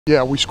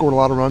Yeah, we scored a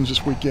lot of runs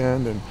this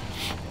weekend, and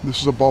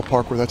this is a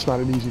ballpark where that's not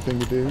an easy thing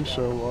to do.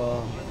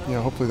 So,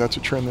 hopefully that's a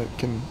trend that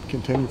can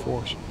continue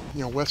for us.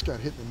 Wes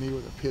got hit in the knee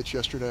with a pitch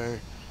yesterday,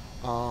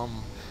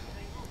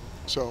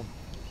 so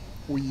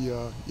we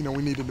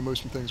needed to move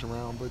some things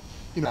around. But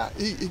he got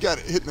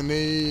hit in the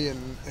knee,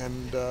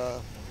 and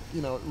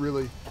it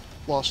really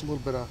lost a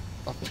little bit of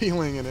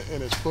feeling in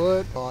his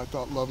foot. I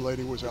thought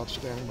Lovelady was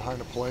outstanding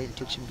behind the plate and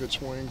took some good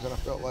swings, and I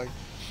felt like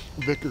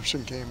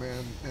Vickerson came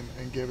in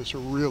and gave us a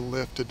real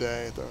lift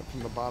today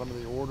from the bottom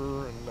of the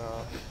order,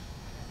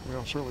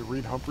 and certainly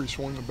Reed Humphrey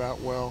swung the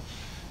bat well.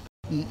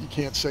 You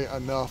can't say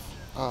enough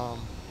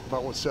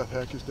about what Seth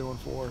Heck is doing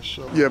for us.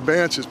 So yeah,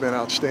 Vance has been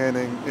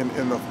outstanding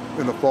in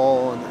the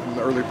fall and in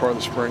the early part of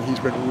the spring. He's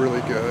been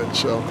really good.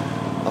 So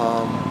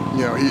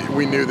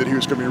we knew that he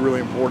was going to be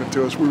really important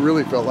to us. We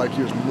really felt like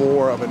he was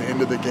more of an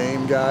end of the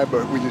game guy,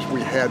 but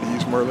we had to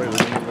use him earlier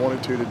than we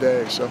wanted to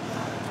today. So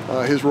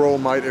his role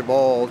might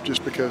evolve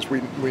just because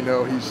we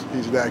know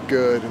he's that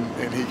good,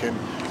 and he can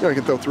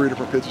throw 3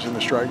 different pitches in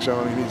the strike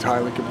zone, and he's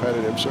highly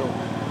competitive. So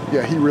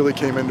yeah, he really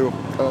came into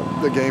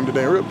the game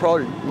today.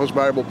 Probably the most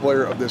valuable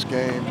player of this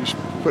game, just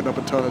putting up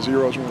a ton of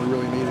zeros when we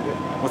really needed it.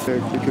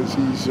 Because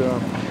he's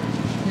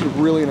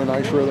really in a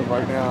nice rhythm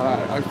right now.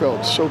 I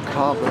felt so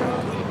confident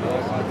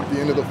at the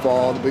end of the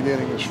fall, the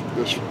beginning of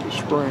this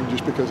spring,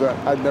 just because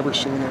I'd never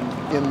seen him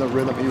in the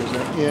rhythm he was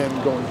in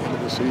going into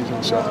the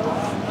season. So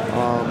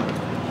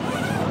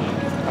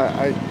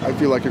I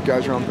feel like if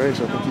guys are on base,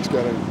 I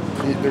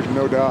think there's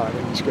no doubt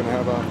he's going to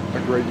have a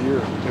great year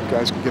if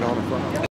guys can get on in front of him.